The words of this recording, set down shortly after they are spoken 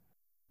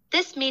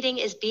This meeting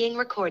is being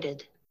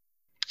recorded.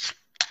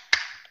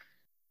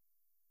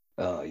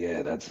 Oh,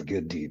 yeah, that's a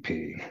good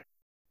DP.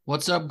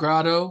 What's up,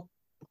 Grotto?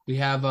 We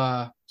have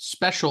a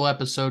special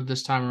episode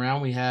this time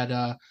around. We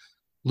had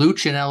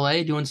Luch in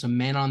LA doing some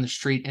man on the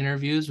street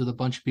interviews with a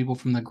bunch of people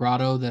from the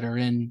Grotto that are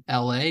in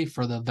LA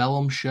for the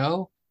Vellum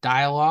show,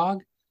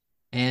 Dialogue.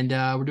 And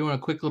we're doing a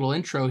quick little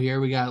intro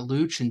here. We got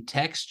Luch and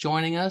Tex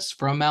joining us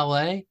from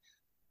LA.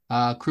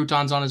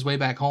 Crouton's on his way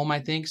back home,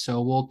 I think,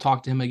 so we'll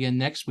talk to him again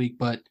next week.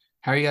 But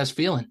how are you guys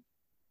feeling?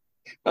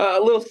 A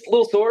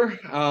little sore,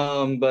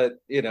 but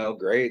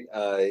great.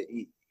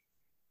 We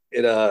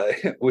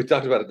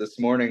talked about it this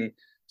morning.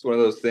 It's one of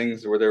those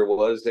things where there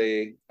was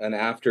an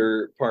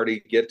after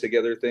party get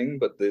together thing,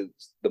 but the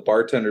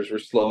bartenders were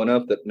slow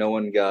enough that no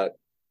one got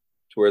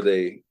to where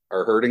they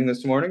are hurting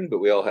this morning. But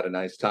we all had a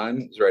nice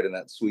time. It was right in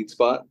that sweet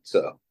spot.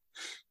 So,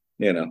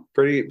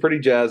 pretty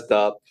jazzed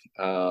up.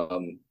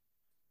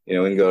 We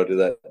can go to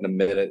that in a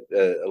minute,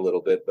 a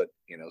little bit, but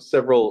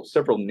several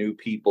new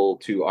people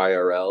to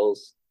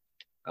IRLs.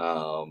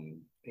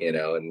 And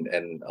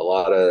a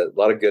lot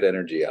of good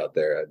energy out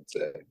there, I'd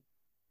say.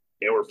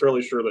 Yeah, we're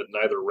fairly sure that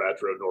neither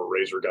Retro nor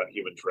Razor got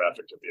human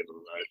trafficked at the end of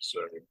the night, so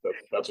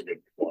that's a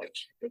good point.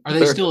 Are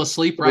they still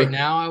asleep right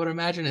now? I would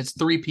imagine it's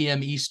 3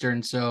 p.m.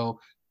 Eastern,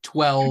 so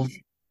 12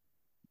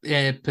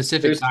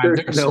 Pacific time.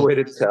 There's no way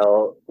to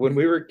tell. When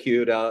we were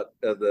queued out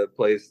of the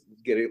place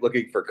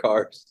looking for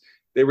cars,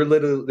 they were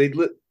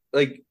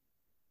like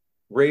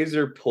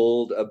Razor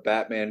pulled a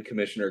Batman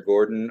Commissioner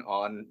Gordon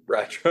on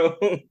Retro,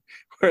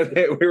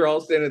 where we were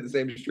all standing at the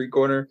same street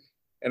corner,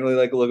 and we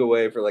look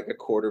away for a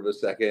quarter of a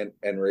second,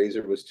 and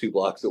Razor was 2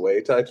 blocks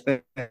away, type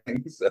thing.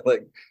 So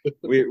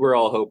we're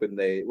all hoping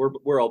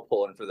we're all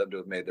pulling for them to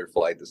have made their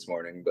flight this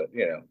morning, but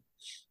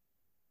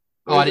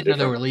Oh, I didn't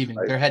know they were leaving.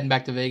 They're heading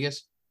back to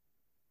Vegas.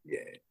 Yeah,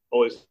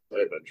 always an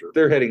adventure.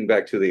 They're heading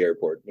back to the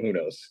airport. Who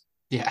knows?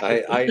 Yeah,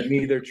 I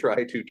neither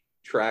try to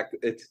track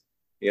it.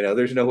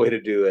 There's no way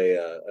to do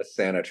a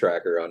Santa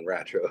tracker on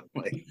Retro.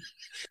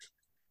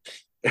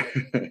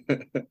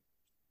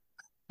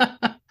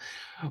 Well,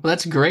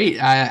 that's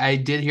great. I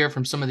did hear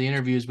from some of the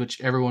interviews,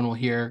 which everyone will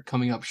hear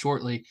coming up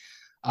shortly.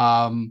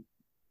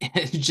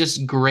 It's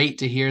just great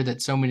to hear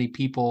that so many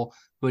people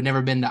who had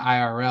never been to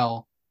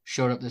IRL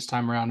showed up this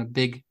time around, a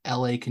big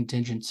LA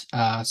contingent.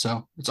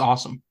 So it's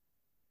awesome.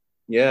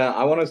 Yeah,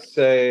 I want to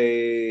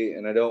say,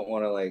 and I don't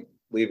want to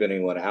leave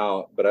anyone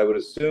out, but I would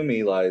assume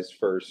Eli's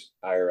first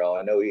IRL.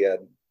 I know he had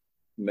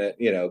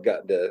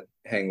gotten to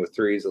hang with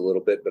threes a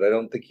little bit, but I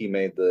don't think he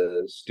made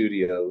the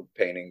studio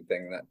painting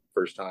thing that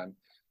first time.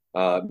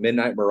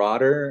 Midnight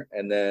Marauder,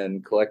 and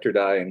then Collector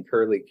Die and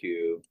Curly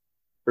Q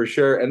for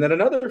sure. And then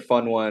another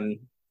fun one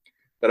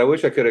that I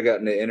wish I could have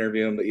gotten to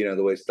interview him, but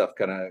the way stuff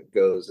kind of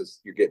goes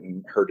is you're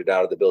getting herded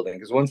out of the building,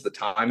 because once the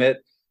time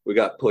hit, we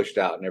got pushed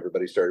out and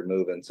everybody started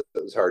moving, so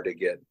it was hard to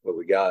get what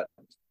we got.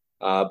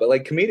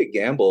 But Comedic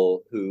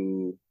Gamble,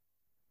 who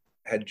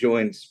had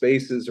joined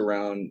Spaces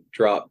around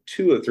drop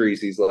 2 of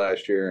Threesies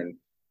last year and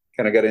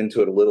kind of got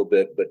into it a little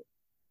bit, but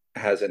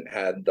hasn't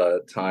had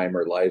the time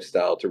or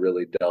lifestyle to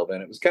really delve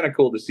in. It was kind of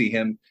cool to see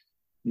him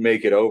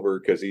make it over,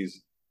 because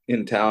he's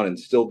in town and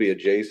still be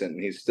adjacent,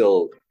 and he's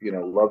still,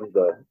 loves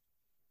the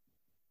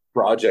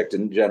project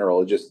in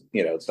general. It just,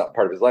 it's not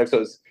part of his life.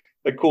 So it's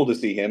cool to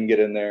see him get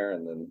in there.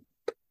 And then,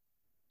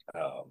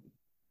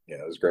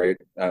 it was great.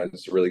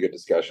 It's really good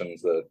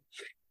discussions. The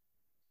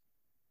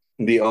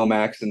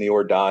Omax and the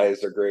Or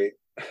Dies are great.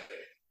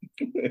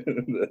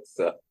 And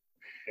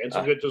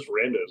some good just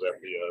randos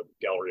at the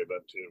gallery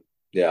event too.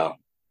 Yeah.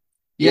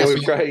 Yes,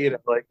 we tried,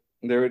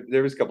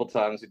 there was a couple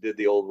times we did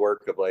the old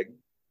work of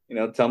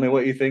tell me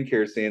what you think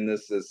here, seeing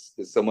this as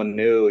someone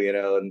new,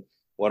 and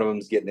one of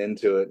them's getting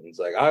into it, and it's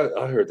like,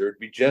 I heard there'd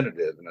be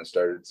genitive, and I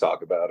started to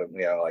talk about it,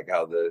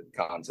 how the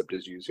concept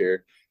is used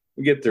here.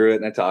 We get through it,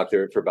 and I talk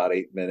through it for about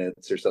 8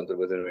 minutes or something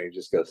with him, and he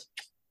just goes,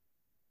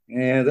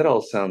 "Yeah, that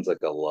all sounds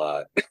like a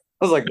lot." I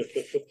was like,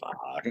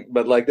 "Fuck!"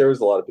 But there was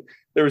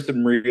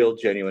some real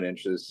genuine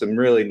interest, some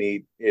really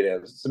neat,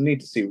 some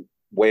neat to see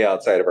way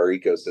outside of our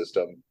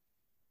ecosystem,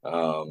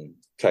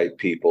 type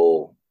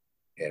people,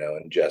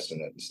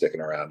 ingesting it and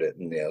sticking around it,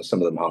 and some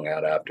of them hung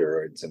out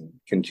afterwards and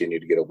continued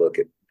to get a look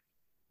at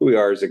who we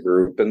are as a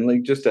group,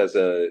 and just as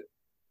a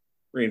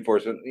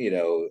reinforcement,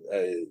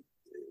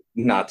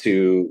 not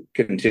to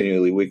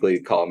continually weekly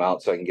call them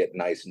out so I can get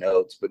nice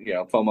notes, but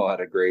FOMO had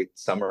a great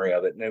summary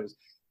of it, and it was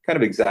kind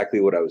of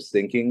exactly what I was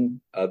thinking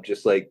of,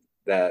 just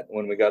that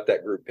when we got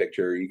that group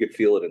picture, you could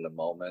feel it in the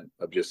moment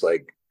of just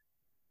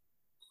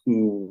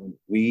who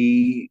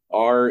we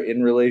are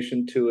in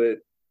relation to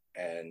it,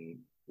 and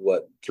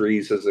what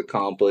Threes has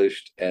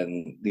accomplished,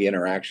 and the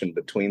interaction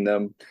between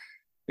them. I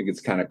think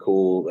it's kind of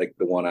cool.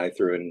 The one I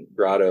threw in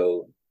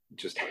Grotto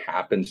just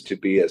happens to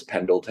be as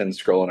Pendleton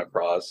scrolling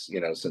across,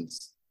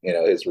 since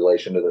his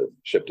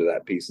relationship to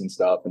that piece and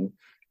stuff, and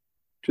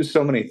just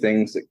so many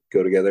things that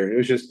go together.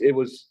 It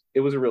was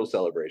a real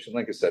celebration.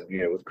 Like I said,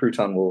 with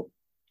Crouton, we'll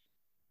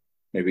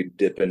maybe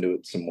dip into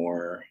it some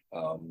more.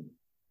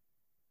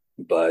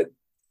 But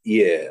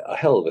yeah, a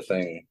hell of a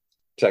thing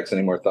Tex,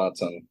 any more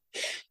thoughts on?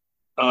 It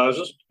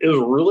was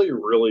really,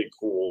 really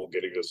cool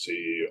getting to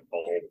see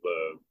all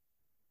the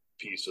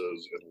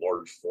pieces in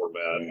large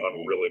format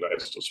on really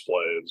nice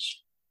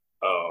displays.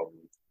 Um,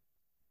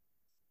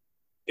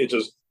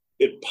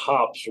 it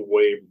pops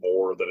way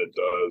more than it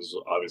does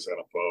obviously on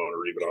a phone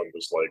or even on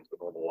just like the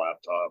normal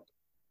laptop.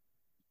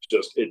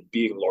 Just it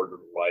being larger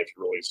than life,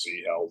 you really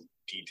see how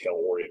detail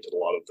oriented a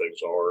lot of things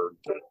are.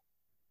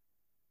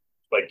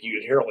 Like you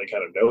inherently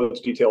kind of know it's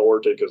detail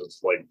oriented because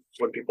it's like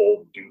when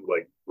people do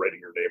like writing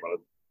your name on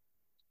a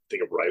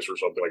thing of rice or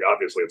something, like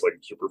obviously it's like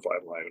super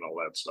fine line and all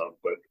that stuff,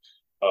 but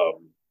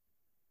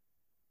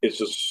it's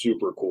just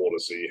super cool to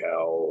see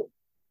how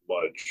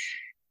much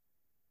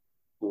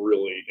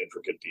really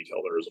intricate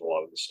detail there is in a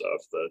lot of the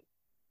stuff that,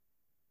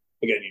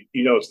 again,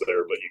 you know it's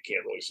there, but you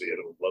can't really see it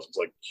unless it's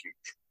like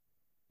huge.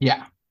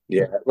 Yeah.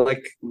 Yeah,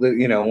 like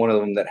one of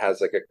them that has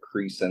like a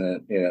crease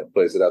in it,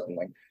 plays it up, and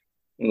like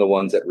one of the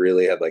ones that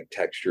really had like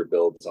texture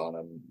builds on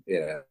them,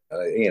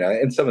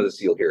 and some of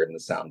this you'll hear it in the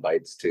sound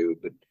bites too,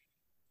 but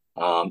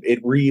it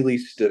really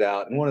stood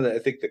out. And one of the, I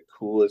think the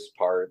coolest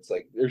parts,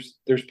 like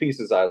there's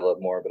pieces I love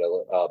more, but I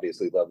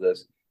obviously love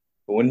this.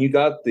 But when you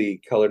got the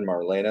colored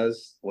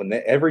Marlenas,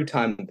 every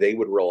time they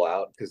would roll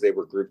out because they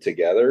were grouped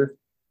together,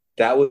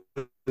 that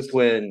was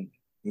when,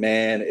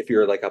 man, if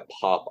you're like a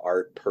pop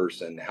art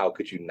person, how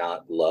could you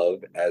not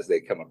love as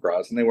they come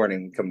across? And they weren't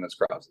even coming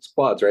across as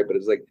quads, right? But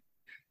it's like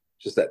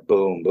just that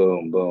boom,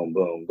 boom, boom,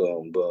 boom,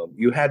 boom, boom.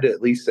 You had to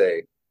at least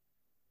say,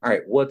 all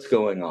right, what's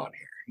going on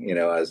here?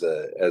 As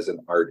an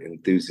art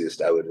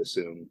enthusiast, I would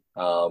assume.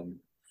 But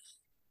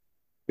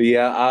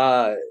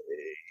yeah,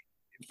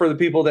 for the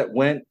people that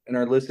went and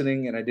are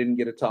listening and I didn't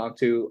get to talk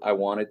to, I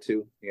wanted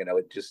to.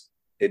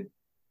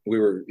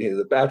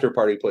 The bachelor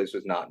party place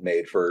was not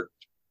made for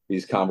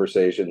these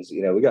conversations.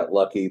 We got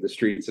lucky. The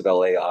streets of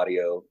LA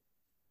audio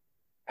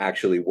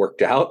actually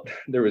worked out.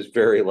 There was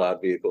very loud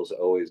vehicles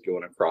always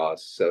going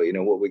across. So,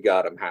 what we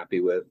got, I'm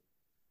happy with.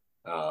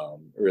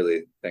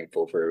 Really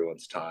thankful for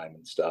everyone's time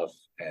and stuff.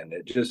 And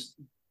it just,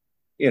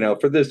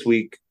 for this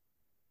week,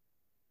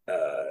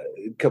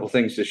 a couple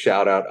things to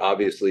shout out.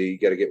 Obviously, you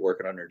got to get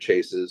working on your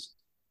chases.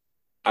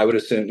 I would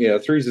assume,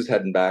 Threes is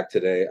heading back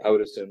today. I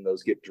would assume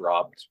those get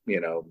dropped,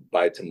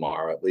 by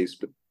tomorrow at least.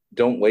 But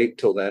don't wait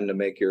till then to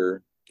make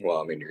you're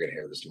going to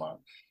hear this tomorrow.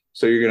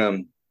 So you're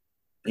going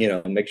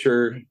to, make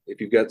sure if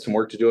you've got some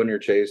work to do on your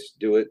chase,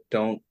 do it.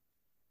 Don't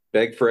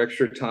beg for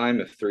extra time.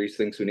 If Threes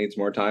thinks we need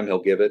some more time,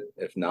 he'll give it.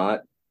 If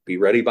not, be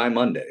ready by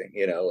Monday.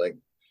 Like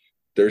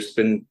there's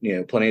been,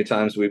 plenty of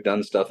times we've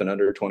done stuff in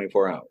under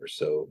 24 hours.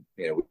 So,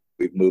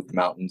 we've moved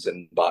mountains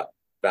and bought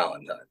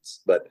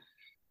Valentines. But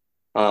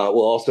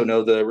we'll also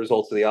know the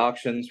results of the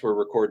auctions. We're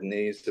recording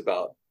these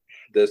about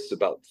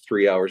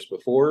 3 hours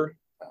before.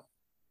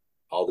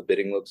 All the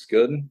bidding looks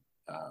good.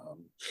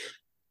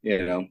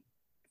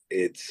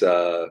 It's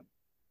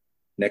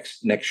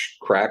next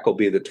crack will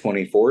be the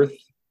 24th.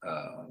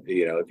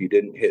 If you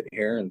didn't hit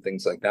here and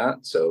things like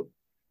that. So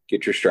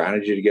get your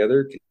strategy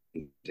together,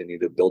 continue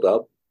to build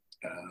up.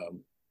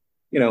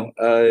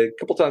 A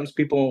couple times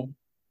people,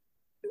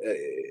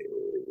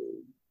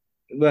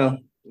 those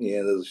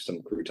are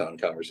some crouton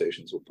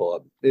conversations we'll pull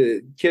up.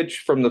 Kitch,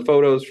 from the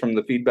photos, from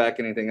the feedback,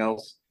 anything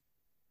else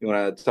you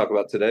want to talk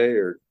about today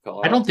or call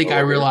out? I don't think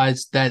I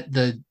realized that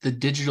the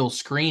digital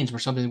screens were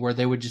something where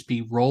they would just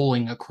be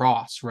rolling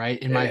across, right?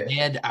 In my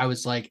head, I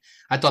was like,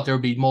 I thought there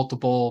would be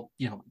multiple,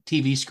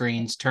 TV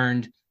screens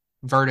turned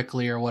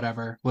vertically or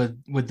whatever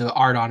with the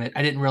art on it.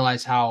 I didn't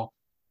realize how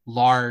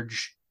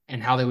large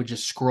and how they would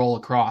just scroll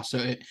across.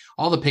 So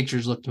all the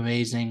pictures looked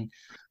amazing.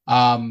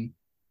 And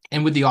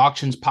with the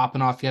auctions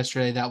popping off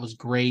yesterday, that was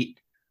great.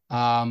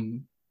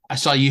 I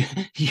saw you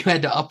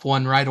had to up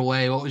one right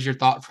away. What was your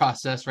thought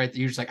process, right? That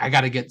you're just like, I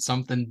got to get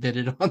something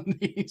bidded on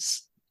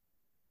these.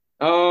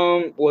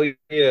 Well,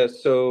 yeah.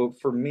 So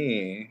for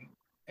me,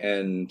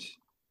 and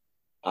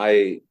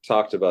I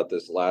talked about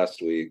this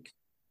last week,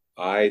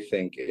 I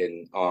think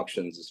in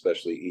auctions,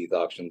 especially ETH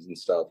auctions and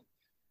stuff,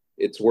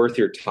 it's worth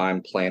your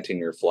time planting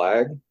your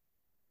flag.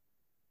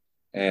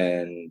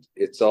 And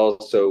it's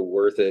also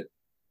worth it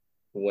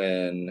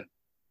when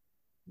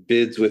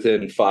bids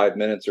within 5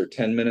 minutes or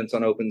 10 minutes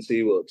on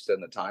OpenSea will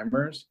extend the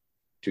timers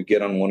to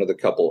get on one of the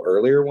couple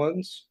earlier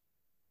ones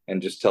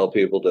and just tell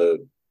people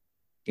to,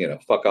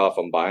 fuck off,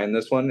 I'm buying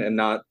this one, and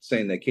not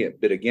saying they can't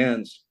bid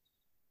against.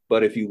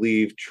 But if you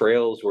leave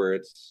trails where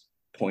it's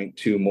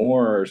 0.2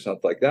 more or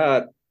something like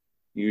that,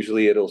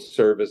 usually it'll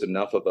serve as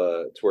enough of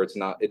to where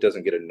it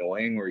doesn't get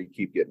annoying where you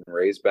keep getting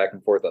raised back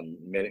and forth on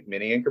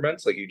mini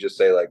increments. Like you just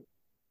say like,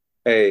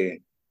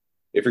 hey,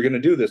 if you're going to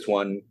do this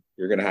one,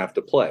 you're going to have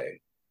to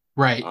play.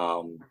 Right.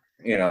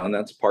 And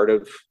that's part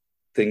of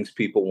things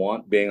people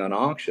want being on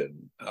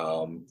auction.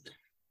 So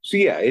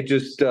yeah, it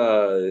just,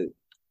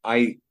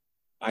 I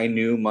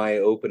knew my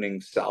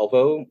opening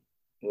salvo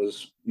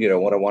was,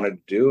 what I wanted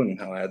to do and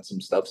how I had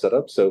some stuff set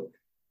up. So,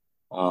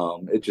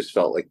 it just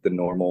felt like the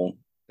normal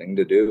thing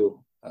to do,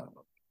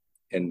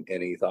 in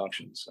ETH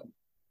auctions. So.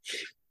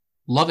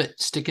 Love it.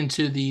 Sticking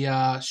to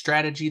the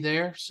strategy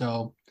there.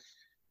 So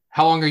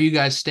How long are you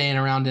guys staying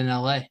around in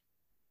LA?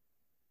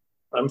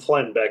 I'm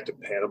flying back to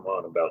Panama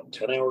in about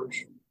 10 hours.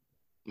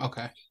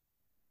 Okay.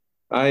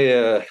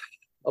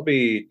 I'll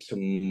be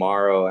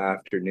tomorrow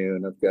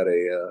afternoon. I've got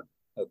a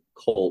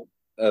cult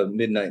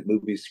midnight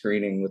movie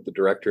screening with the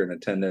director in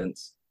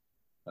attendance.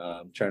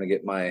 Trying to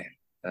get my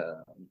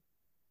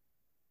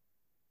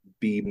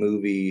B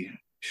movie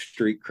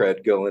street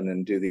cred going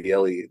and do the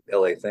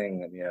LA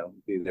thing, and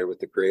be there with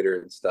the creator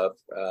and stuff.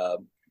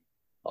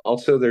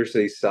 Also, there's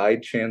a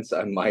side chance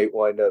I might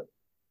wind up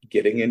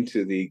getting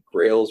into the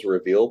Grails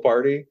reveal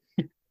party.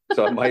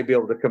 So I might be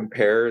able to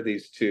compare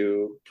these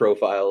two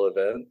profile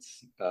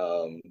events,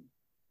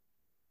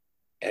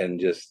 and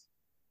just,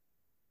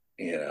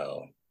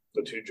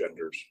 The two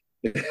genders.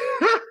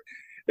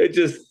 it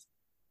just,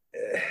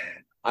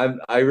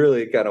 I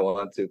really kind of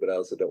want to, but I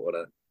also don't want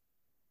to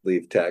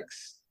leave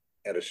Tex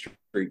at a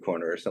street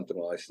corner or something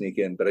while I sneak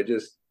in. But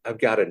I've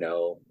got to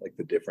know like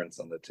the difference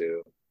on the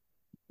two,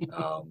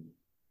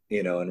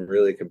 and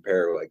really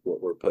compare like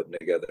what we're putting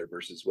together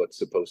versus what's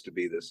supposed to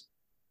be this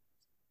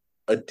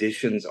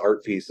Editions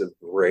art piece of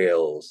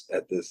Grails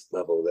at this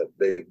level that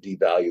they've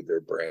devalued their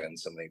brand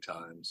so many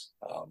times.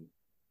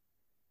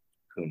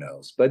 Who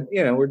knows? But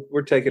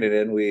we're taking it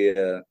in.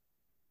 We're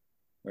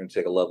gonna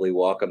take a lovely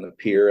walk on the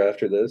pier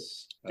after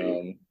this.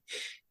 We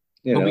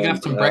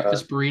got some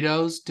breakfast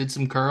burritos, did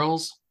some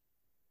curls.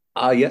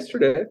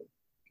 Yesterday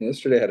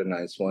had a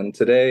nice one.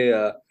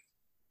 Today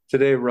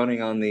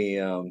running on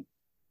the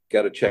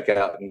got to check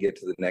out and get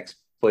to the next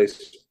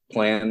place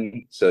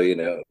plan. So,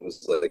 it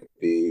was like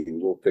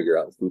we'll figure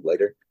out food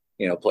later,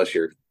 plus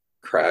you're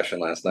crashing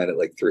last night at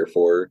like 3 or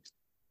 4.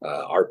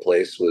 Our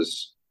place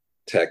was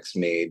Tex,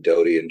 me,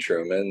 Doty, and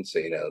Truman.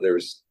 So,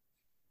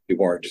 we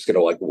weren't just going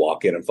to like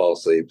walk in and fall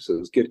asleep. So it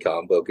was good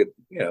combo, good,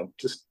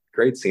 just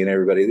great seeing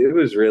everybody. It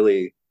was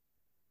really,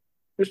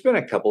 there's been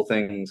a couple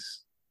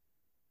things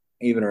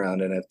even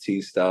around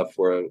NFT stuff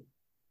where,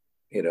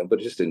 but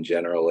just in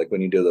general, like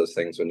when you do those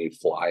things, when you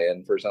fly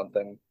in for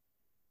something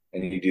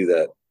and you do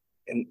that,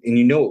 and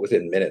it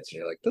within minutes, and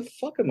you're like, the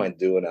fuck am I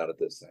doing out of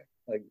this thing?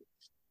 Like,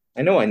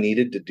 I know I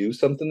needed to do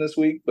something this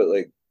week, but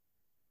like,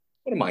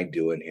 what am I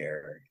doing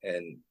here?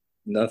 And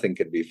nothing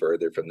could be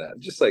further from that.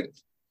 Just like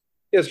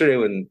yesterday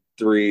when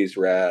Threes,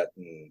 Rat,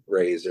 and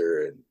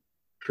Razor and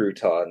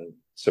Crouton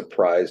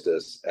surprised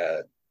us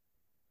at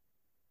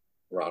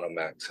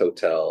Ronomax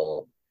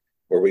Hotel,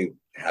 where we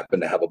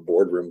happened to have a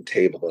boardroom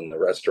table in the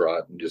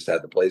restaurant and just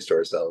had the place to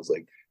ourselves.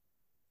 Like,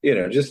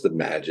 just the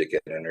magic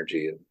and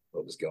energy of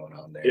what was going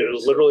on there. It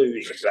was literally the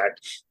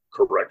exact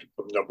correct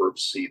number of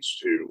seats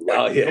too.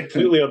 Like,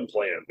 completely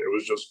unplanned. It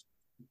was just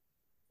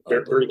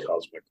very, very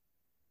cosmic.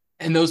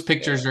 And those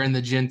pictures are in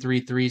the Gen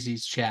 3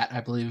 Threesies chat,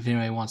 I believe, if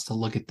anybody wants to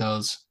look at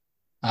those.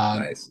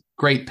 Nice.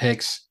 Great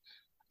pics.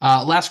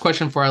 Last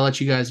question before I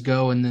let you guys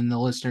go, and then the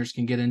listeners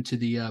can get into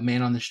the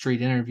Man on the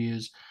Street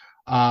interviews.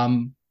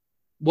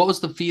 What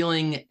was the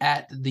feeling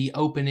at the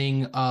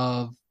opening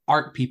of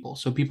Art People?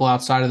 So people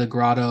outside of the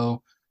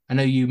grotto. I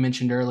know you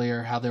mentioned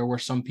earlier how there were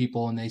some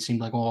people and they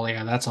seemed like, oh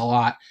yeah, that's a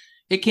lot.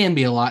 It can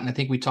be a lot. And I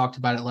think we talked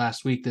about it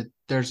last week that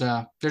there's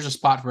a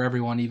spot for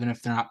everyone, even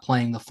if they're not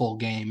playing the full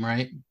game,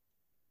 right?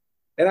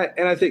 And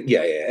I think,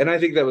 yeah. And I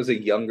think it was a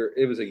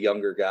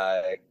younger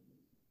guy,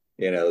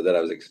 that I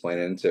was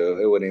explaining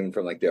to. It wasn't even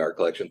from like the art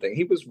collection thing.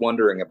 He was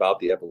wondering about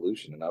the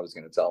evolution, and I was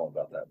going to tell him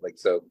about that. Like,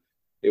 so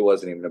it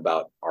wasn't even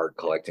about art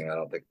collecting, I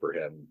don't think, for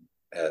him,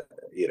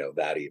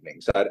 that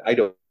evening. So I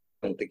don't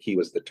think he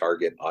was the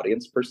target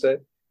audience per se,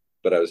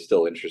 but I was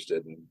still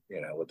interested in,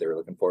 what they were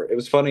looking for. It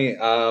was funny. We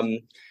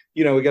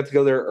got to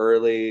go there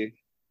early,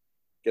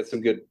 get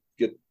some good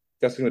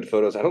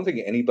photos. I don't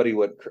think anybody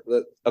would.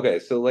 Okay,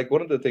 so like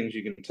one of the things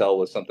you can tell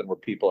with something where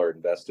people are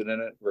invested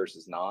in it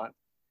versus not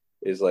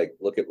is like,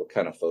 look at what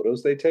kind of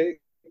photos they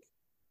take.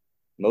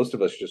 Most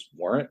of us just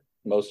weren't.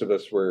 Most of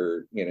us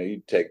were,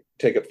 you'd take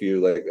a few,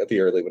 like at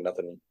the early when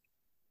nothing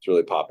was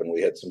really popping.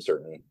 We had some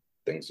certain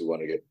things we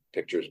wanted to get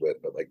pictures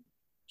with, but like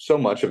so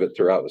much of it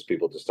throughout was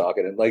people just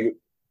talking. And like,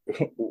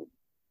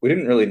 we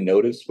didn't really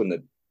notice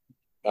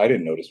I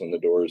didn't notice when the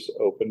doors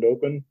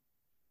opened.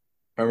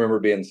 I remember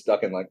being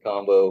stuck in like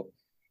combo,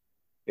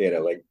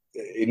 like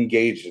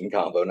engaged in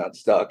combo, not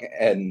stuck,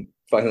 and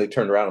finally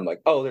turned around. I'm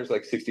like, oh, there's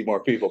like 60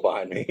 more people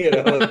behind me,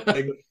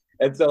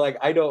 and so like,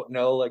 I don't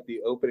know like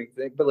the opening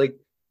thing, but like,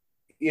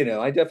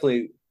 I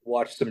definitely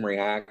watched some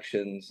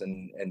reactions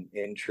and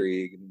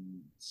intrigue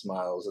and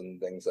smiles and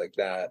things like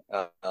that.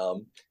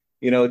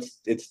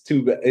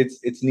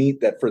 It's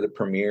neat that for the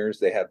premieres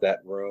they have that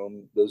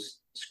room. Those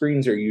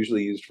screens are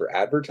usually used for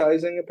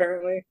advertising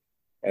apparently,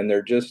 and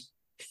they're just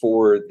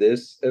for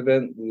this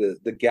event.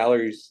 The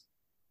galleries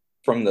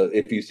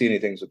if you see any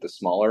things with the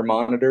smaller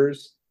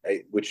monitors,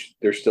 which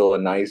there's still a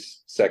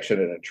nice section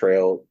and a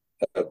trail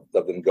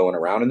of them going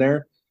around in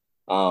there.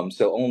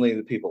 So only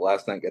the people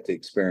last night get to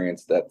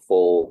experience that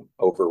full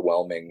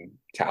overwhelming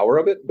tower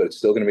of it, but it's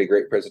still going to be a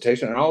great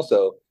presentation. And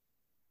also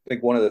I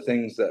think one of the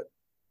things that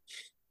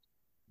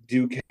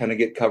do kind of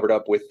get covered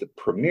up with the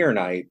premiere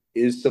night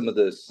is some of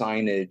the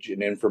signage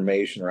and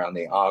information around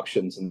the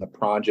auctions and the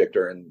project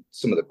are in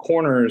some of the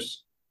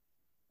corners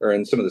or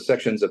in some of the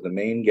sections of the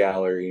main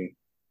gallery,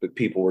 but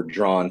people were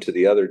drawn to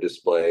the other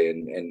display.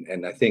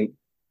 And I think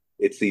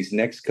it's these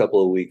next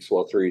couple of weeks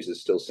while Threes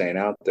is still staying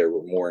out there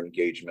with more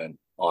engagement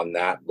on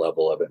that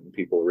level of it. And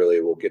people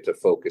really will get to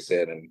focus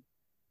in and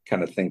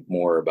kind of think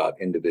more about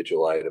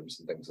individual items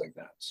and things like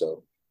that.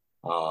 So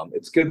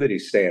it's good that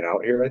he's staying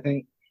out here, I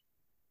think.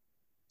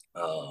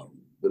 That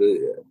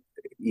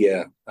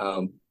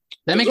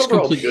makes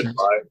complete sense.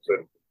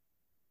 And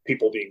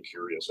people being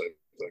curious, I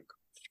think.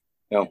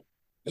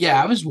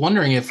 Yeah, I was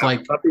wondering if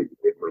like not being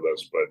paid for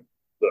this, but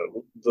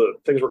the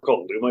things were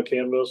called Luma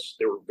Canvas.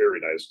 They were very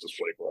nice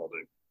display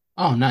quality.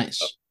 Oh, nice.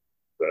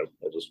 This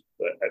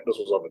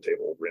was on the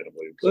table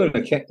randomly.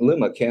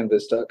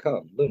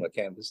 LumaCanvas.com.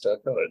 LumaCanvas.com.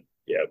 But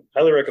yeah,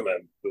 highly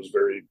recommend. It was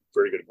very,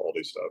 very good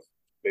quality stuff.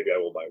 Maybe I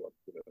will buy one.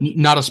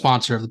 Not a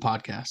sponsor of the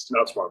podcast.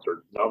 Not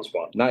sponsored.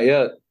 Non-sponsored. Not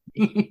yet.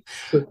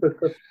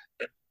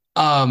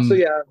 So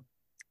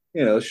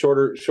yeah,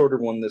 shorter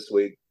one this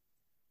week.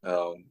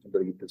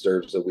 Everybody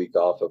deserves a week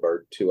off of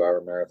our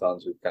 2-hour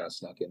marathons we've kind of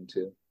snuck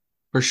into.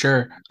 For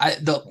sure.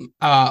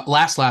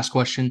 Last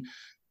question.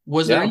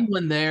 Was there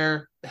anyone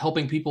there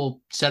helping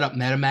people set up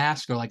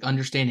MetaMask or like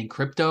understanding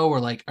crypto, or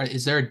like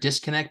is there a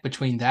disconnect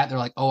between that? They're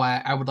like, oh,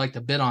 I would like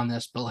to bid on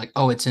this, but like,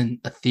 oh, it's in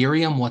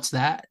Ethereum. What's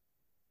that?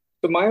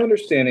 So my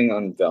understanding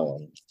on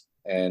Vellum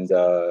and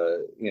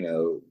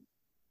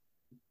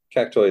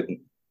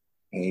Cactoid,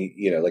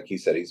 like he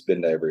said, he's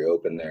been to every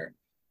open there.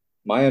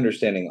 My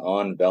understanding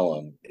on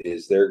Vellum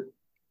is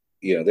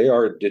they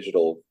are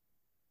digital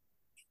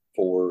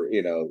for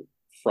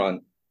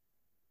front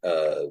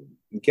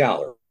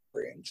gallery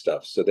and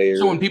stuff. So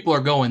when people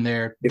are going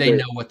there, they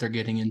know what they're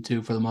getting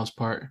into for the most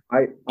part.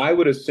 I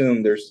would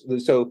assume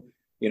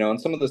on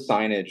some of the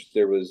signage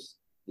there was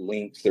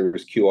links, there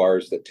was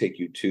QRs that take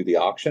you to the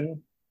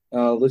auction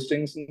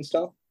listings and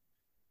stuff.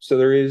 So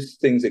there is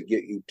things that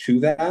get you to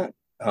that.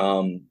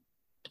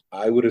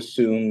 I would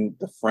assume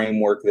the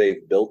framework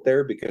they've built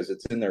there, because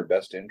it's in their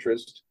best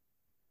interest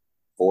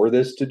for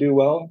this to do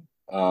well.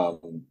 I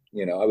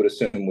would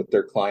assume with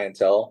their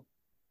clientele,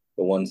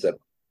 the ones that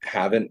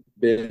haven't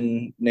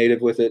been native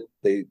with it,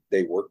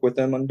 they work with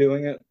them on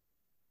doing it.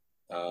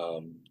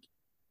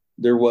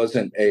 There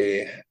wasn't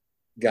a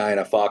guy in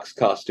a fox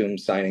costume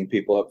signing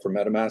people up for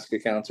MetaMask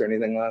accounts or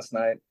anything last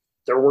night.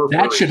 There were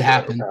that should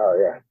happen.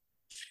 Oh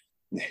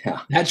yeah,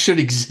 that should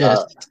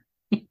exist.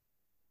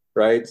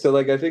 Right. So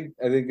like I think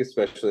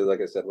especially,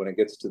 like I said, when it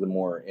gets to the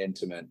more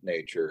intimate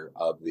nature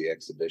of the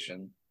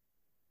exhibition,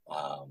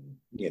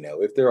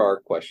 if there are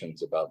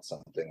questions about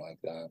something like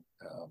that,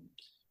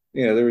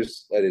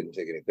 I didn't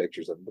take any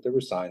pictures of them, but there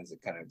were signs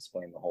that kind of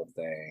explain the whole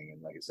thing,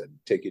 and like I said,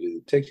 take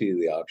you to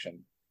the auction.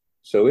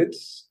 So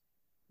it's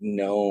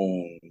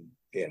known,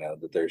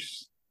 that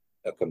there's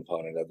a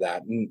component of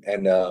that. And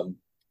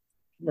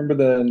remember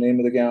the name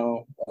of the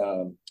gal?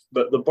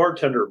 But the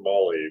bartender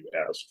Molly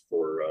asked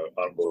for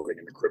onboarding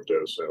into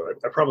crypto, so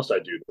I promised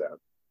I'd do that.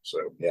 So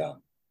yeah,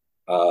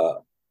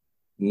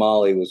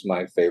 Molly was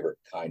my favorite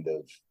kind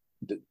of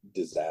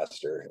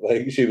disaster.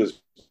 Like, she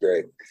was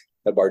great.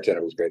 That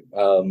bartender was great.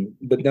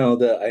 But no,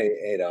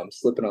 I'm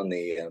slipping on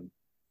the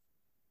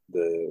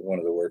one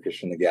of the workers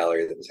from the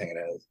gallery that was hanging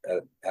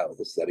out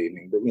with us that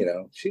evening. But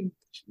she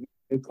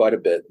knew quite a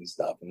bit and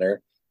stuff, and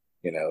they're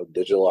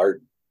digital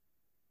art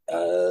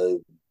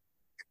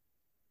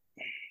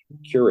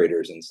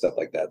curators and stuff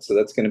like that. So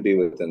that's going to be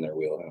within their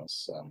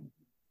wheelhouse.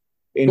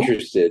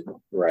 Interested,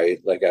 right?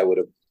 Like I would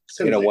have,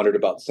 wondered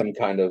about some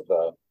kind of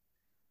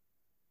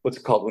what's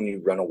it called when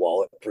you run a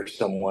wallet for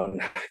someone?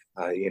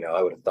 I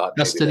would have thought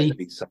maybe that'd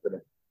be something.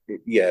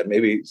 Yeah,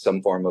 maybe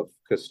some form of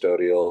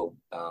custodial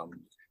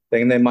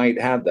thing. They might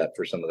have that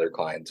for some of their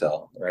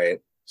clientele, right?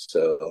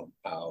 So,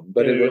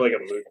 but maybe like a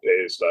mood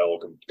day style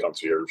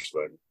concierge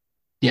thing.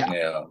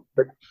 Yeah.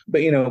 But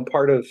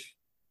part of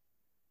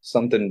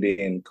something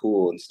being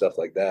cool and stuff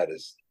like that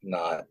is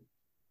not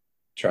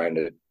trying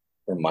to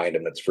remind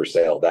them it's for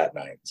sale that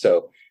night.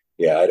 So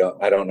yeah,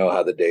 I don't know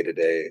how the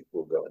day-to-day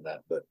will go in that,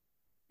 but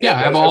yeah,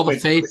 I have all the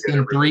faith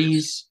in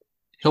Threes.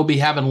 He'll be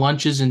having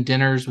lunches and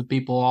dinners with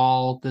people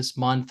all this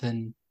month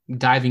and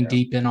diving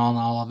deep in on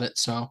all of it.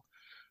 So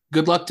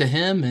good luck to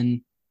him,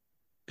 and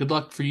good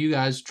luck for you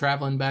guys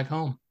traveling back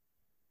home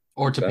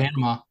or to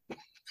Panama.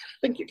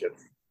 Thank you, kid.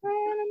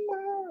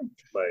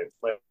 My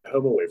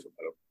home away from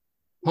home.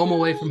 Home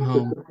away from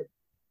home.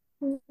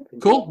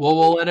 Cool. Well,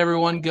 we'll let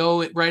everyone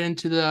go right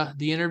into the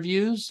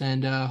interviews,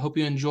 and hope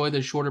you enjoy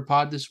the shorter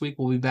pod this week.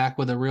 We'll be back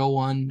with a real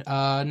one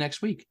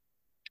next week.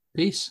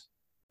 Peace.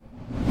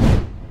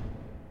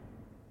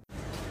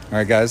 All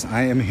right, guys,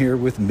 I am here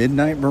with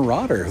Midnight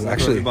Marauder, who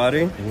actually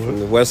everybody from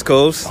the West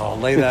Coast. Oh,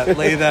 lay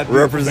that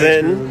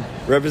representing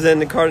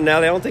the Cardinale.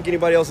 I don't think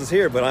anybody else is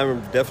here, but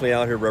I'm definitely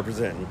out here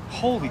representing.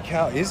 Holy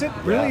cow! Is it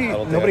really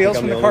nobody else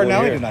from the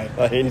Cardinale tonight?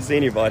 I didn't see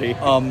anybody.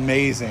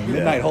 Amazing.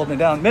 Midnight holding it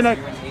down. Midnight.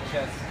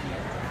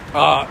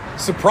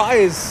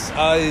 Surprise.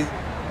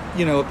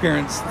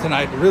 appearance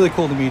tonight. Really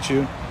cool to meet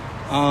you.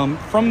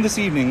 From this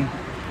evening,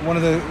 we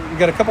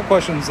got a couple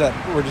questions that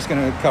we're just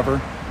going to cover.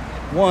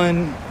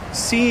 One,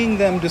 seeing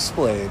them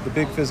display, the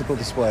big physical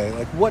display,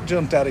 like what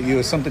jumped out at you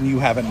as something you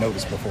haven't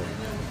noticed before?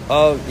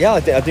 I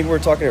think we were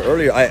talking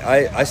earlier.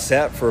 I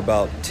sat for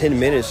about 10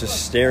 minutes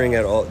just staring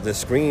at all the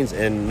screens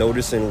and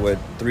noticing what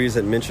Threes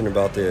had mentioned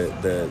about the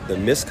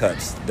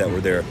miscuts that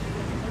were there.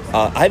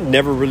 I'd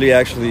never really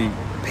actually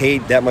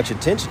paid that much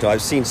attention to.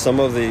 I've seen some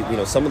of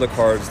the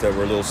cards that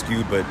were a little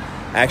skewed, but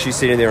actually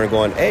sitting there and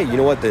going, hey, you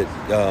know what? They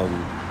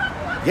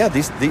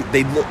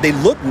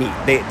look neat.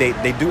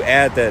 They do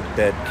add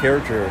that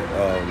character,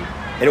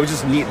 and it was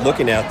just neat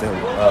looking at them.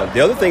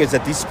 The other thing is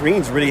that these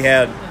screens really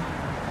had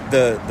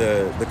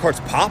the cards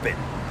popping.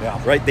 Yeah.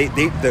 Right.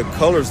 The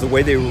colors, the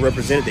way they were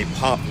represented, they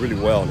popped really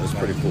well, and it was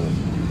pretty cool.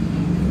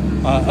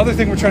 Other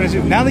thing we're trying to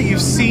do now that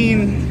you've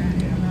seen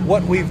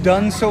what we've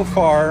done so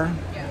far,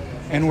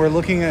 and we're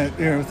looking at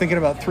thinking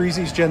about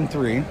 3Z's Gen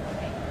 3.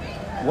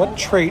 What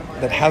trait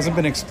that hasn't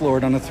been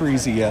explored on a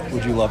 3Z yet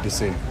would you love to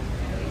see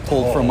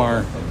pulled from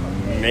our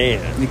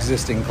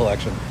existing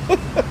collection?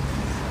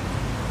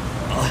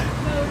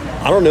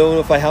 I don't know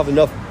if I have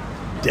enough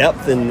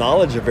depth and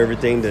knowledge of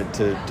everything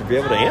to be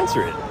able to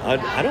answer it.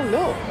 I don't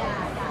know.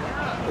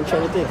 I'm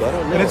trying to think. I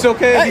don't know. And it's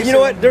okay. You know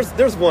what?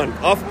 There's one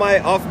off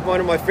one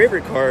of my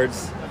favorite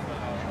cards.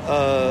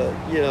 The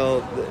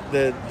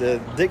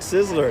Dick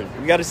Sizzler.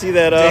 We got to see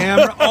that.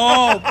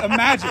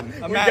 Imagine.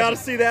 We got to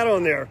see that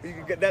on there.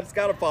 That's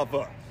got to pop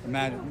up.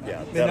 Imagine.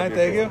 Yeah. Midnight,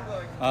 thank you.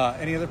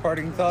 Any other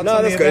parting thoughts? No,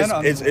 on that's the good.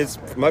 event? It's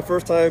my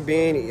first time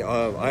being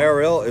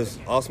IRL. Is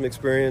awesome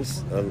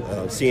experience.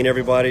 Seeing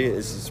everybody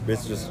is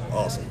just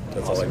awesome.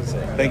 That's all I can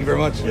say. Thank you very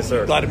much. Yes,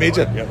 sir. Glad to meet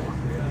you. Yep.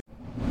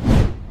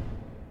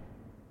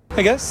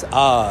 Hey guys,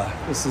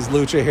 this is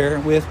Lucha here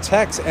with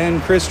Tex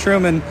and Chris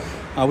Truman.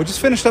 We just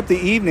finished up the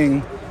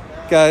evening,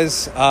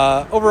 guys.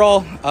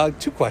 Overall,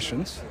 2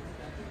 questions.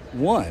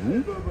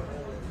 One,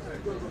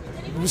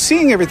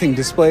 seeing everything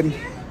displayed.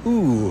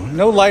 Ooh,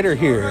 no lighter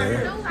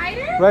here. No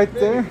lighter? Right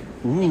there.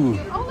 Ooh.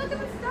 Oh, look at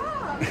the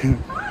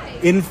stuff. Hi.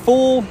 In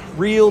full,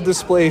 real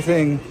display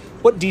thing,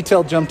 what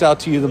detail jumped out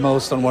to you the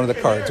most on one of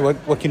the cards?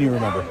 What can you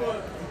remember?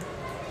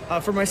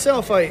 For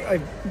myself,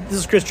 this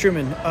is Chris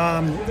Truman.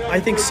 I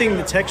think seeing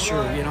the texture,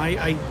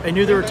 I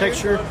knew there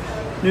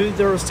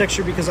was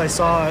texture because I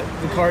saw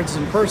the cards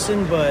in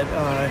person, but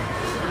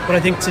I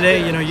think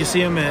today, you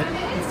see them at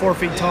 4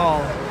 feet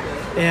tall,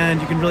 and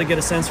you can really get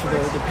a sense for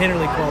the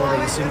painterly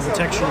qualities, the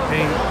texture of the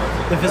paint,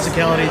 the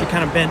physicality, the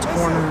kind of bent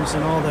corners,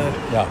 and all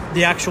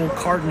the actual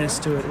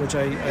cardness to it, which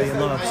I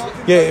love.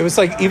 Yeah, it was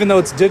like, even though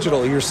it's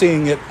digital, you're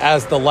seeing it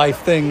as the life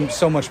thing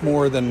so much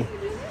more than,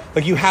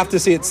 like, you have to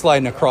see it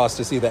sliding across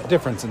to see that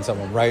difference in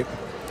someone, right?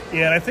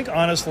 Yeah, and I think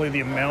honestly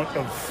the amount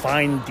of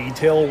fine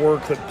detail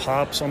work that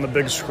pops on the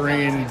big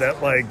screen that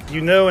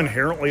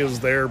inherently is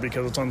there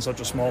because it's on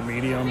such a small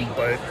medium,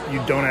 but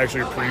you don't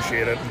actually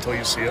appreciate it until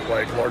you see it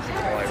larger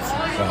than life.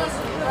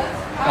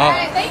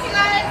 Thank you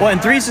guys. Well, and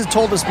Threes has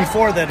told us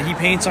before that he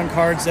paints on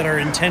cards that are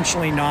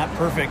intentionally not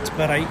perfect,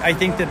 but I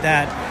think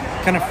that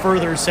kind of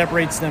further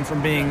separates them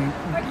from being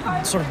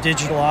sort of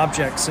digital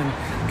objects, and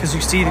because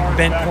you see the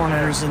bent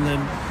corners and the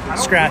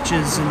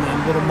scratches and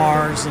the little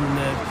mars and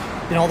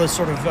all this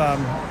sort of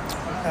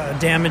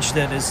damage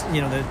that is,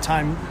 the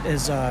time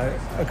has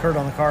occurred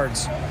on the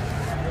cards.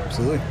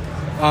 Absolutely.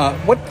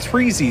 What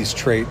 3Z's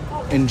trait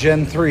in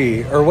Gen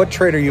 3, or what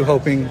trait are you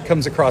hoping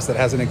comes across that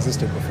hasn't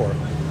existed before?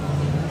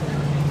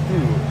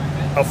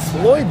 A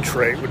Floyd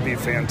trait would be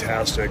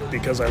fantastic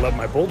because I love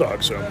my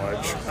bulldog so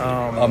much.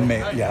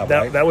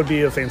 That would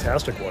be a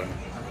fantastic one.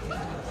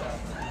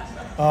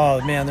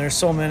 Oh man, there's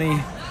so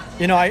many.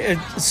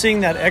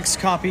 Seeing that X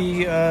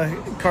copy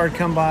card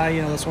come by,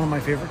 that's one of my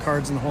favorite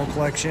cards in the whole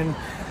collection.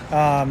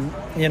 I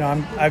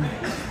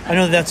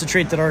know that's a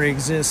trait that already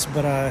exists,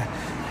 but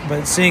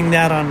seeing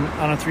that on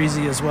a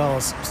 3Z as well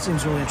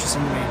seems really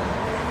interesting to me.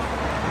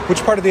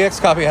 Which part of the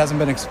X copy hasn't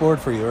been explored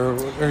for you, or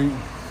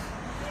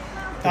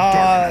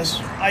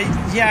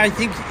I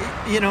think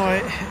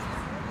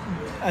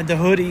the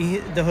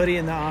hoodie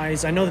and the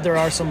eyes. I know that there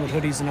are some with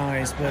hoodies and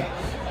eyes, but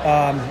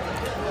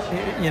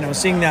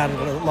seeing that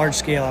at a large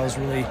scale, I was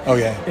really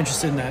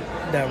interested in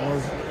that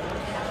word.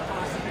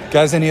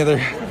 Guys, any other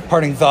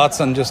parting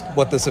thoughts on just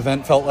what this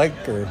event felt like?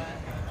 Or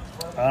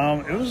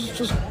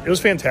it was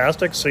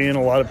fantastic seeing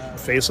a lot of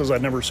faces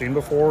I'd never seen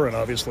before, and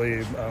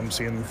obviously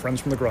seeing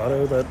friends from the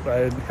grotto that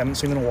I hadn't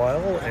seen in a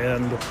while,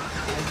 and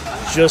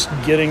just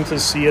getting to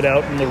see it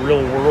out in the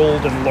real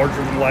world and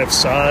larger than life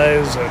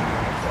size, and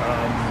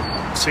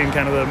seeing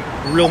kind of the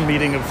real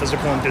meeting of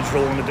physical and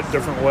digital in a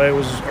different way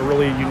was a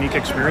really unique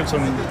experience,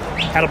 and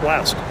had a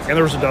blast. And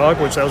there was a dog,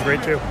 which that was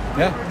great too.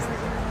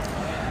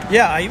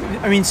 Yeah,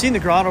 I mean, seeing the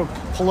grotto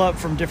pull up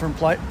from different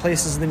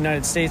places in the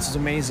United States is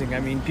amazing. I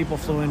mean, people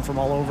flew in from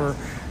all over,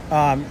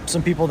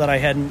 Some people that I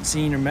hadn't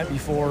seen or met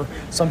before.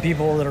 Some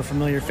people that are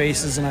familiar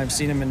faces, and I've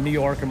seen them in New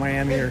York or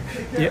Miami, or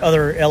the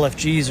other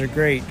LFGs are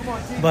great.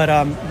 But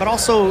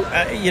also,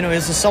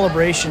 as a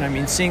celebration, I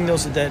mean, seeing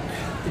those that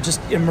just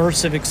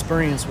immersive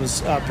experience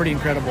was pretty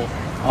incredible.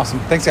 Awesome.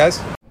 Thanks, guys.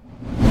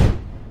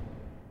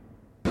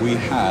 We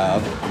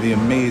have the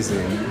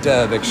amazing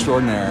dev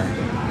extraordinaire,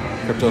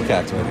 Crypto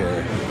Cact right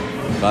here.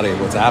 Buddy,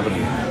 what's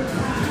happening?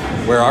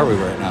 Where are we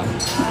right now?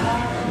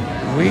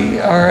 We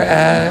are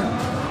at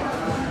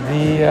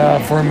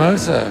the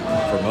Formosa.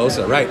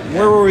 Formosa, right.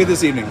 Where were we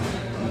this evening?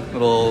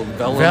 Little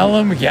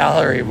Vellum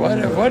Gallery.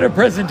 What a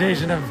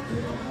presentation of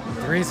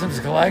Threesome's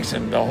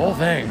collection. The whole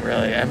thing,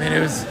 really. I mean, it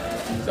was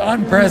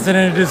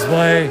unprecedented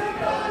display.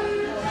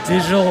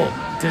 Digital,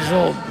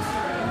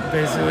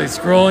 basically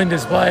scrolling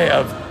display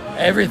of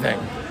everything.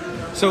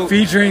 So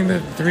featuring the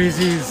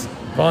 3Z's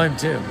Volume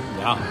 2.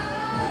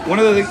 Yeah. One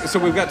of the things, so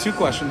we've got two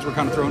questions we're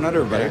kind of throwing at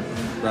everybody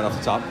right off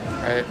the top.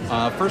 Right.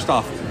 First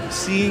off,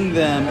 seeing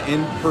them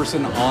in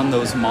person on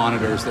those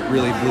monitors that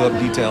really blew up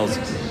details,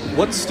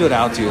 what stood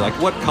out to you? Like,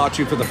 what caught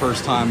you for the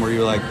first time where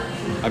you're like,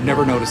 I've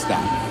never noticed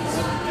that?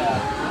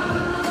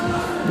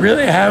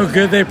 Really how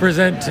good they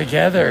present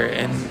together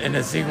in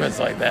a sequence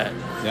like that.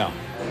 Yeah.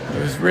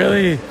 It was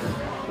really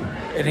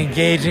an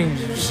engaging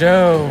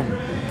show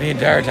the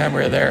entire time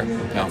we were there,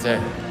 I'd say.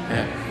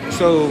 Yeah.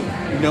 So,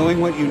 knowing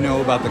what you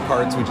know about the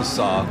cards we just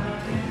saw,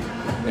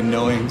 and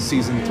knowing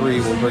Season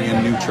 3 will bring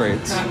in new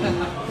traits,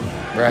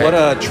 right.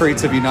 What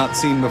traits have you not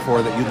seen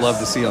before that you'd love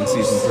to see on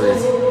Season 3?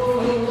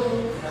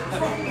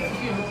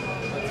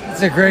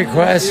 That's a great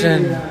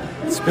question.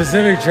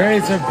 Specific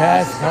traits of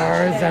past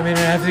cards. I mean, I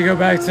have to go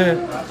back to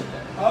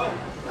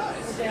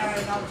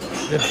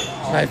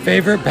my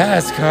favorite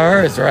past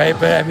cards, right?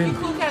 But I mean,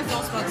 Cool cats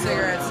don't smoke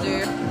cigarettes,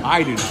 dude.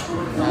 I do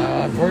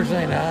not.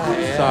 Unfortunately not.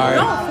 Yeah. Sorry.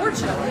 No,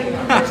 fortunately.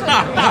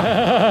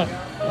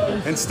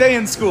 And stay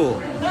in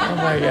school. Oh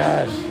my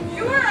gosh.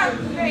 You were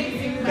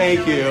amazing.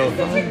 Thank you.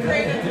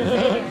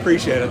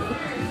 Appreciate it.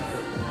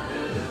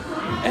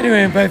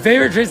 Anyway, my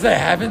favorite traits that I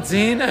haven't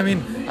seen, I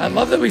mean, I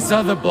love that we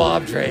saw the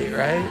blob trait,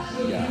 right?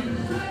 Yeah.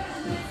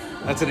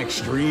 That's an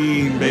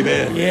extreme,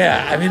 baby.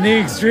 Yeah, I mean, the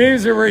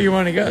extremes are where you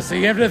want to go. So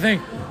you have to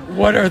think,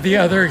 what are the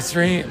other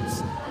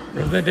extremes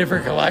from the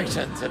different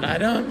collections? And I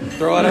don't...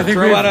 Throw out a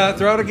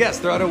guess.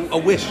 Throw out a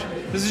wish.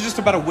 This is just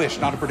about a wish,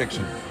 not a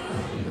prediction.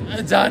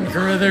 Don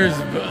Carruthers,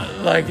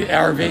 like,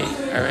 RV.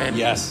 I mean,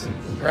 yes.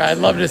 Right, I'd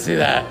love to see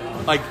that.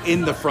 Like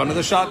in the front of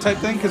the shot type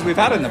thing? Because we've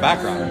had it in the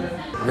background.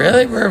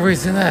 Really? Where have we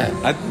seen that?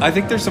 I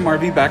think there's some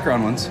RV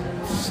background ones.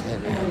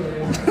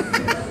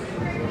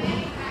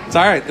 It's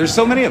all right. There's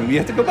so many of them. You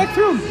have to go back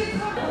through them.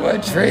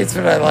 What traits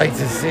would I like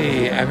to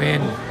see? I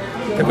mean,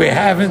 that we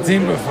haven't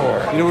seen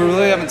before. You know, we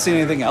really haven't seen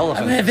anything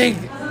elephant. I mean, I think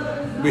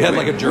we had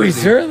like a jersey. We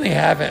certainly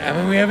haven't. I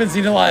mean, we haven't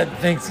seen a lot of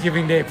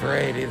Thanksgiving Day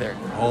parade either.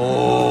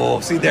 Oh,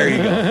 see, there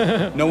you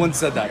go. No one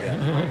said that yet.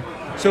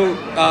 So,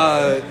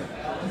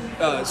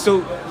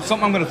 so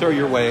something I'm going to throw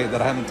your way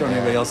that I haven't thrown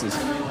anybody else's.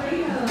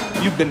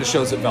 You've been to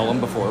shows at Vellum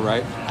before,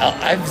 right?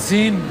 I've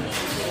seen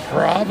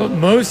probably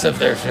most of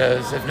their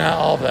shows, if not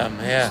all of them,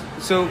 yeah.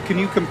 So can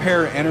you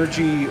compare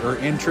energy or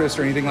interest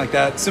or anything like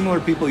that? Similar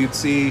people you'd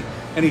see,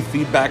 any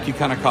feedback you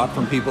kind of caught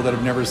from people that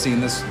have never seen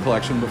this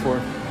collection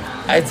before?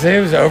 I'd say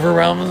it was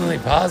overwhelmingly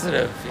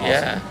positive, awesome.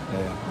 Yeah,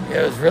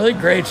 it was a really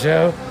great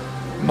show.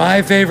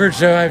 My favorite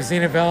show I've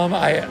seen at Vellum,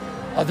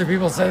 other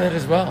people said that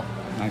as well.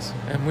 Nice.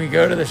 And we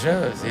go to the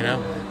shows, you know.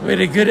 We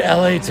had a good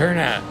LA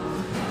turnout,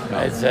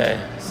 I'd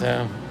say.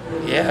 So,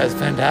 yeah, it was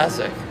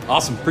fantastic.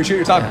 Awesome. Appreciate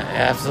your time.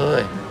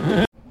 Absolutely.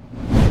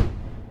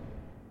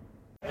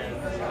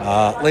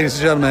 Ladies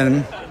and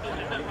gentlemen,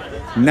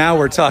 now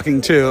we're talking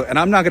to, and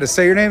I'm not going to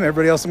say your name.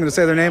 Everybody else, I'm going to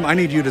say their name. I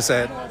need you to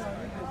say it.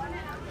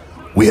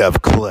 We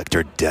have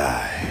Collector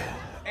Die.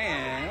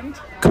 And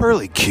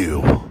Curly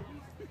Q.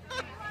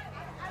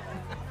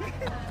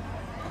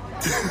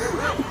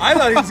 I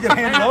thought he was going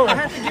to hand it over. I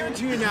have to give it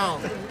to you now.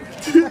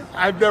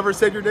 I've never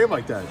said your name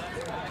like that.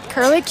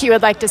 Curly Q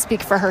would like to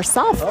speak for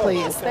herself,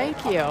 please.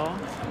 Thank you.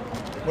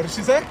 What did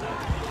she say?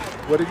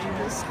 What did you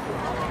just?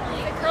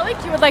 Curly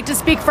Q would like to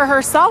speak for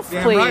herself,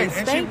 Damn please. right.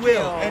 And Thank she will.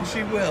 you. And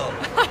she will.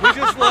 We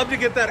just love to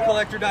get that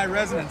Collector Die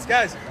resonance.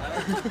 Guys.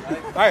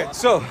 All right,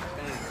 so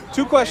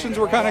 2 questions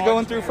we're kind of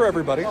going through for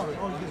everybody.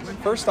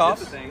 First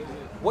off,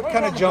 what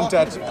kind of jumped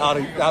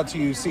out to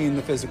you seeing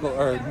the physical,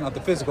 or not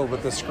the physical,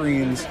 but the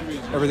screens,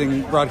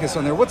 everything broadcast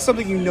on there? What's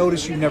something you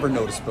noticed you never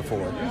noticed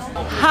before?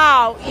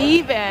 How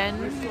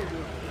even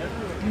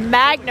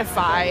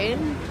magnified,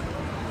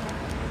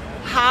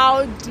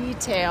 how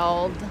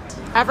detailed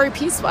every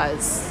piece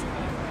was.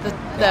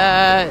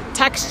 The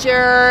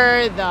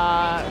texture,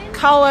 the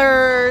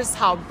colors,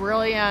 how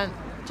brilliant,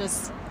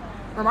 just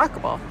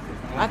remarkable,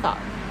 I thought.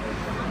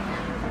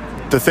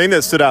 The thing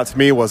that stood out to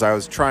me was I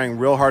was trying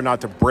real hard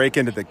not to break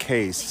into the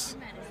case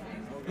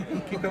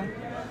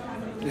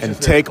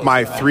and take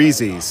my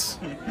 3Zs.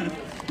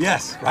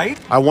 Yes, right?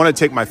 I want to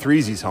take my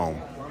 3Zs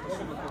home.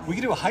 We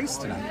could do a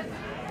heist tonight.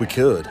 We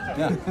could.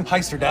 Yeah,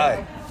 heist or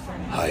die.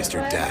 Heist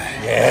or die.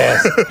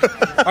 Yes.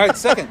 All right,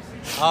 second.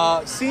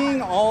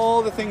 Seeing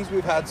all the things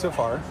we've had so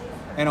far,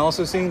 and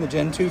also seeing the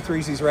Gen 2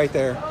 3Zs right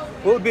there,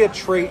 what would be a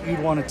trait you'd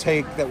want to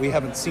take that we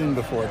haven't seen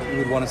before that you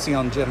would want to see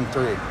on Gen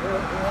 3?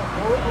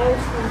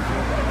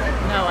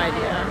 No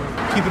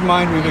idea. Keep in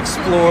mind we've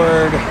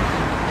explored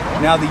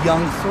now the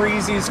Young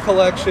 3Zs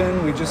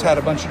collection. We just had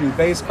a bunch of new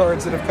base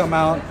cards that have come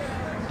out.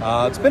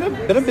 It's been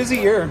a busy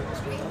year.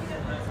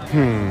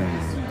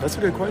 That's a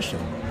good question.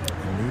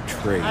 A new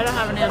trait. I don't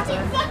have an answer.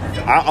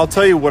 I'll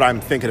tell you what I'm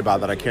thinking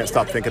about that I can't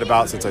stop thinking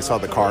about since I saw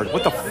the card.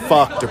 What the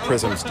fuck do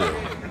prisms do?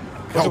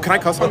 Oh, can I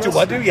cuss on this?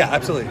 What do? Yeah,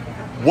 absolutely.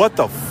 What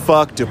the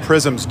fuck do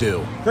prisms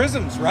do?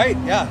 Prisms, right?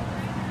 Yeah.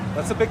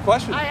 That's a big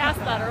question. I asked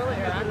that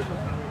earlier, actually.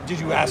 Did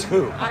you ask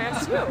who? I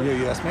asked you.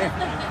 You asked me.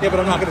 Yeah, but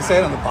I'm not going to say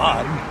it on the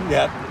pod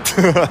yet.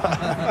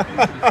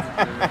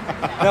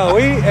 No,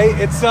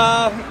 it's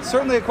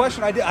certainly a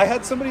question. I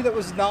had somebody that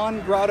was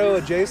non-grotto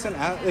adjacent,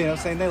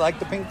 saying they liked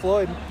the Pink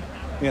Floyd,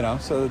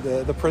 so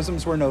the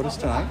prisms were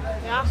noticed tonight.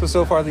 Yeah.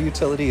 So far the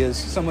utility is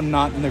someone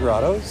not in the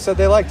grotto said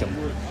they liked them.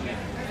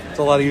 It's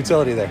a lot of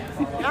utility there.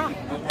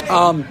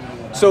 Yeah.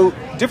 So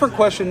different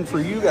question for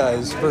you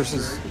guys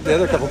versus the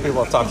other couple of people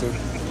I've talked to.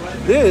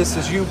 This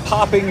is you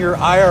popping your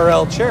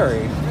IRL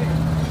cherry.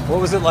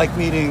 What was it like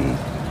meeting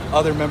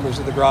other members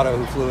of the grotto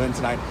who flew in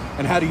tonight?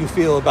 And how do you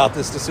feel about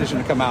this decision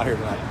to come out here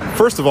tonight?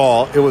 First of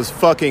all, it was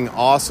fucking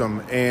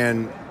awesome.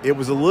 And it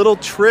was a little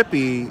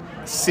trippy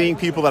seeing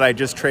people that I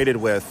just traded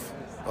with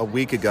a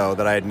week ago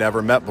that I had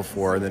never met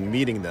before and then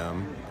meeting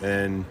them.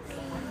 And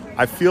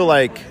I feel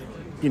like,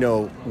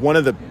 one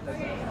of the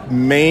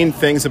main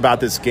things about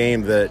this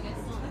game that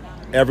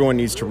everyone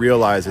needs to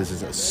realize is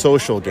it's a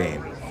social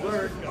game.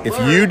 If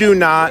you do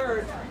not,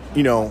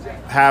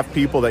 have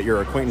people that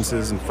you're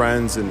acquaintances and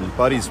friends and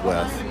buddies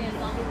with,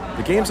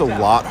 the game's a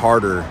lot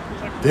harder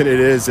than it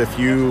is if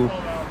you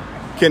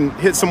can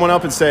hit someone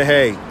up and say,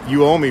 hey,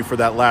 you owe me for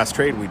that last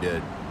trade we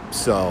did.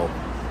 So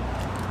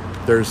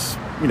there's,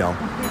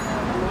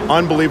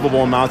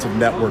 unbelievable amounts of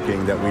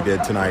networking that we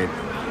did tonight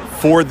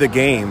for the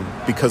game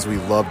because we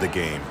love the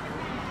game.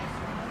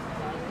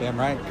 Damn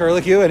right.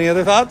 Curlicue, any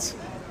other thoughts?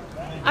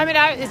 I mean,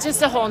 it's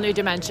just a whole new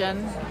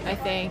dimension, I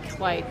think,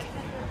 like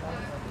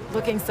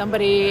looking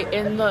somebody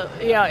in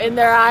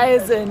their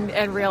eyes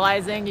and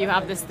realizing you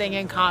have this thing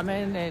in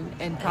common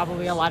and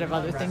probably a lot of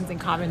other things in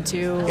common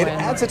too. It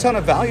adds a ton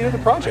of value to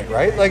the project,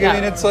 right? Like, yeah. I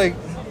mean, it's like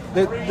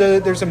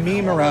there's a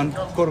meme around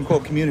quote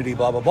unquote community,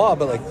 blah, blah, blah,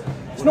 but like,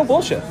 it's no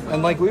bullshit.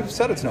 And like we've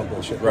said, it's no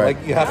bullshit. Right.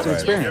 Like you have to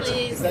experience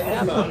it.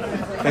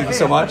 Thank you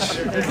so much.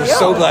 We're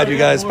so glad you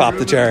guys popped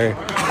the cherry.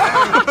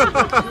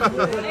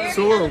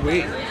 So are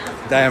we.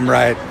 Damn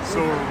right. So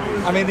are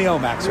we. I mean, the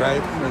OMAX,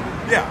 right?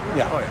 Yeah.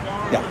 Yeah. Oh,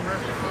 yeah.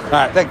 Yeah. All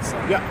right, thanks.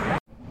 Yeah.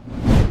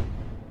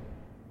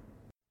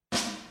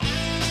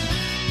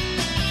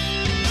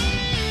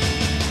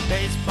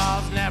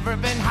 Baseball's never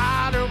been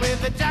hotter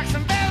with the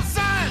Jacksonville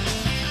Suns.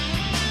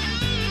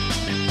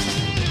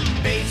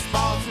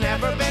 Baseball's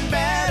never been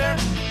better.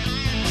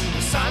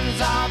 The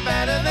Suns are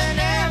better than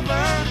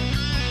ever.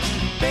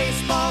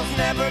 Baseball's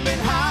never been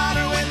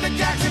hotter with the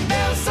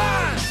Jacksonville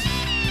Suns.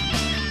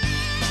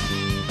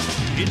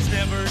 It's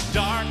never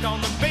dark on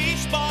the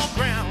baseball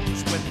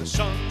grounds when the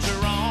Suns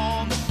are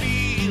on the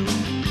field.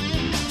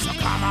 So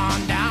come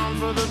on down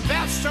for the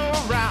best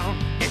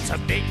around. It's a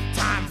big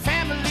time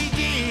family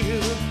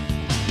deal.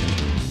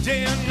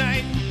 Day and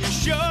night, you're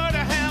sure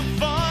to have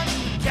fun.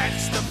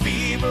 Catch the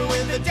fever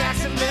with the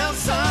Jacksonville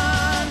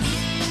Suns.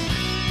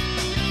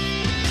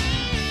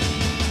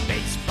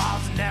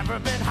 Baseball's never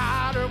been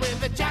hotter with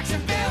the Jacksonville